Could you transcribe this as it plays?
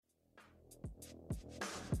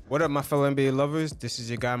What up, my fellow NBA lovers? This is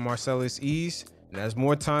your guy, Marcellus Ease. And as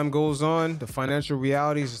more time goes on, the financial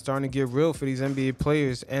realities are starting to get real for these NBA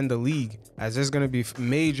players and the league, as there's going to be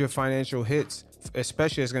major financial hits,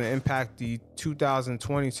 especially it's going to impact the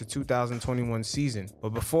 2020 to 2021 season. But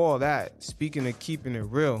before all that, speaking of keeping it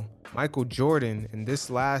real, Michael Jordan in this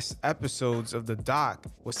last episodes of the doc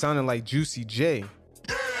was sounding like Juicy J.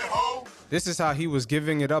 This is how he was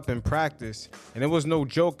giving it up in practice. And it was no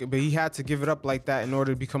joke, but he had to give it up like that in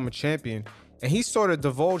order to become a champion. And he sort of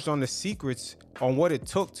divulged on the secrets on what it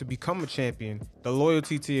took to become a champion, the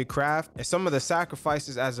loyalty to your craft, and some of the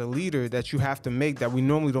sacrifices as a leader that you have to make that we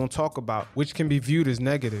normally don't talk about, which can be viewed as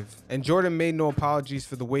negative. And Jordan made no apologies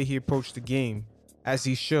for the way he approached the game, as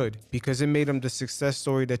he should, because it made him the success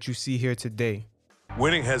story that you see here today.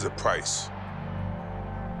 Winning has a price,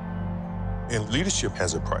 and leadership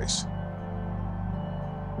has a price.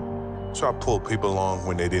 So I pulled people along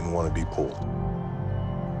when they didn't want to be pulled.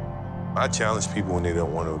 I challenge people when they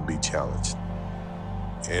don't want to be challenged.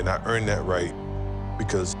 And I earned that right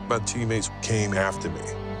because my teammates came after me.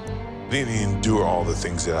 They didn't endure all the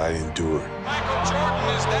things that I endured. Michael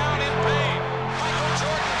Jordan is down in pain. Michael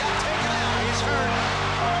Jordan got taken out. He's hurt.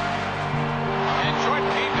 And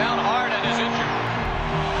Jordan came down hard and is injured.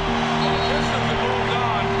 Well, the Pistons have moved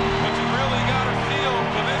on, but you really got to feel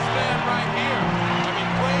for this man right here. I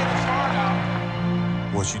mean, playing his heart out.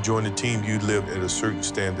 Once you join the team, you live at a certain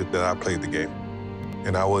standard that I played the game.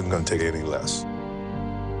 And I wasn't going to take any less.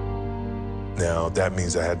 Now, that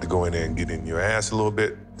means I had to go in there and get in your ass a little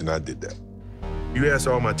bit, and I did that. You asked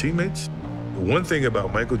all my teammates, the one thing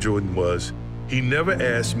about Michael Jordan was he never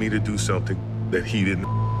asked me to do something that he didn't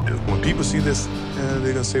do. When people see this, they're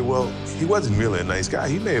going to say, well, he wasn't really a nice guy.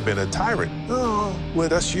 He may have been a tyrant. Oh, well,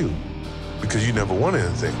 that's you, because you never wanted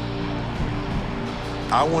anything.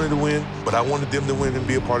 I wanted to win, but I wanted them to win and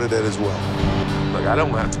be a part of that as well. Like, I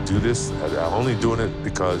don't have to do this. I'm only doing it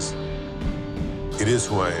because it is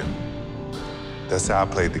who I am. That's how I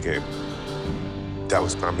played the game. That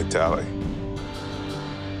was my mentality.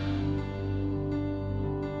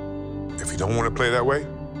 If you don't want to play that way,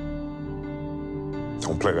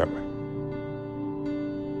 don't play that way.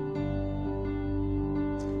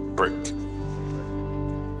 Break.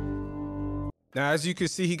 Now, as you can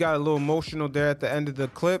see, he got a little emotional there at the end of the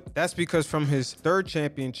clip. That's because from his third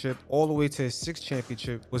championship all the way to his sixth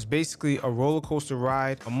championship was basically a roller coaster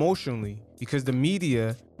ride emotionally, because the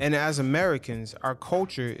media and as Americans, our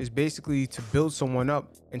culture is basically to build someone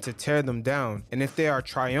up and to tear them down. And if they are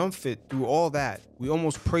triumphant through all that, we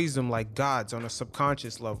almost praise them like gods on a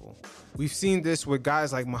subconscious level. We've seen this with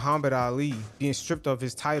guys like Muhammad Ali being stripped of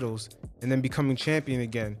his titles and then becoming champion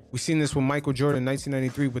again. We've seen this with Michael Jordan in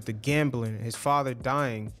 1993 with the gambling, his father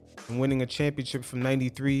dying and winning a championship from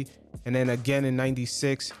 93 and then again in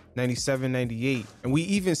 96, 97, 98. And we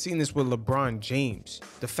even seen this with LeBron James.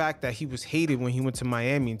 The fact that he was hated when he went to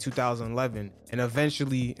Miami in 2011 and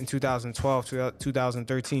eventually in 2012,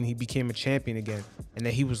 2013, he became a champion again. And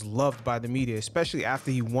that he was loved by the media, especially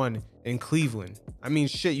after he won in Cleveland. I mean,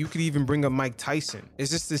 shit, you could even bring up Mike Tyson.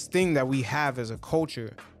 It's just this thing that we have as a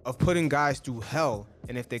culture of putting guys through hell.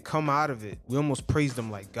 And if they come out of it, we almost praise them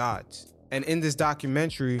like gods. And in this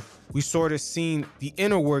documentary, we sort of seen the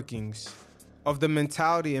inner workings of the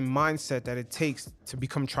mentality and mindset that it takes to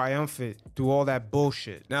become triumphant through all that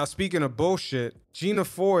bullshit. Now, speaking of bullshit, Gina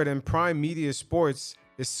Ford and Prime Media Sports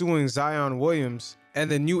is suing Zion Williams and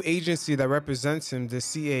the new agency that represents him, the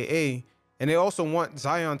CAA, and they also want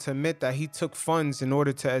Zion to admit that he took funds in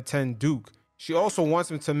order to attend Duke. She also wants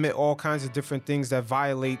him to admit all kinds of different things that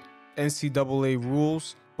violate NCAA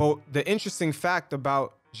rules. But the interesting fact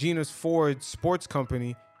about Gina Ford's sports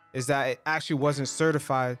company is that it actually wasn't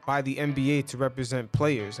certified by the NBA to represent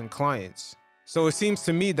players and clients. So it seems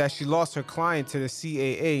to me that she lost her client to the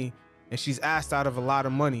CAA and she's asked out of a lot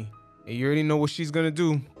of money. And you already know what she's gonna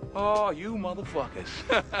do. Oh, you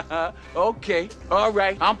motherfuckers. Okay, all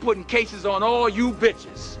right. I'm putting cases on all you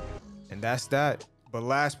bitches. And that's that. But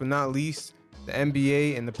last but not least, the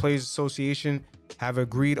NBA and the Players Association have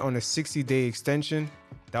agreed on a 60-day extension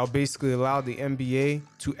that will basically allow the NBA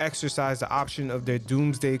to exercise the option of their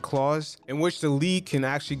doomsday clause, in which the league can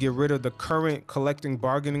actually get rid of the current collective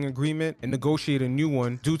bargaining agreement and negotiate a new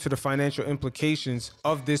one due to the financial implications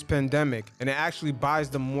of this pandemic. And it actually buys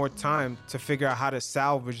them more time to figure out how to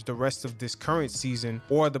salvage the rest of this current season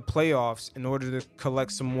or the playoffs in order to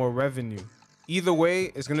collect some more revenue. Either way,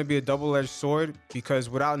 it's going to be a double-edged sword, because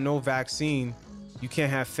without no vaccine, you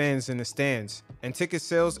can't have fans in the stands. And ticket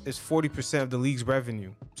sales is 40% of the league's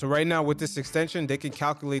revenue. So right now with this extension, they can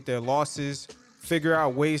calculate their losses, figure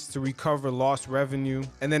out ways to recover lost revenue,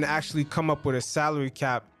 and then actually come up with a salary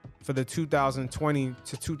cap for the 2020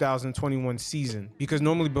 to 2021 season, because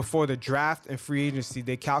normally before the draft and free agency,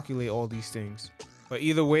 they calculate all these things. But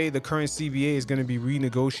either way, the current CBA is going to be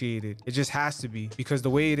renegotiated. It just has to be, because the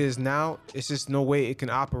way it is now, it's just no way it can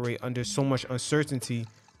operate under so much uncertainty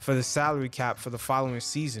for the salary cap for the following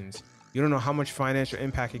seasons. You don't know how much financial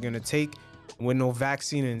impact you're going to take. With no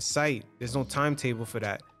vaccine in sight, there's no timetable for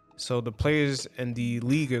that. So the players and the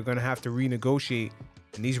league are going to have to renegotiate.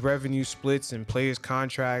 And these revenue splits and players'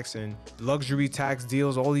 contracts and luxury tax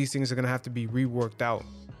deals, all these things are going to have to be reworked out.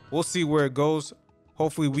 We'll see where it goes.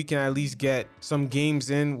 Hopefully we can at least get some games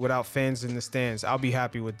in without fans in the stands. I'll be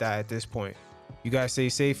happy with that at this point. You guys stay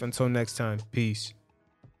safe. Until next time. Peace.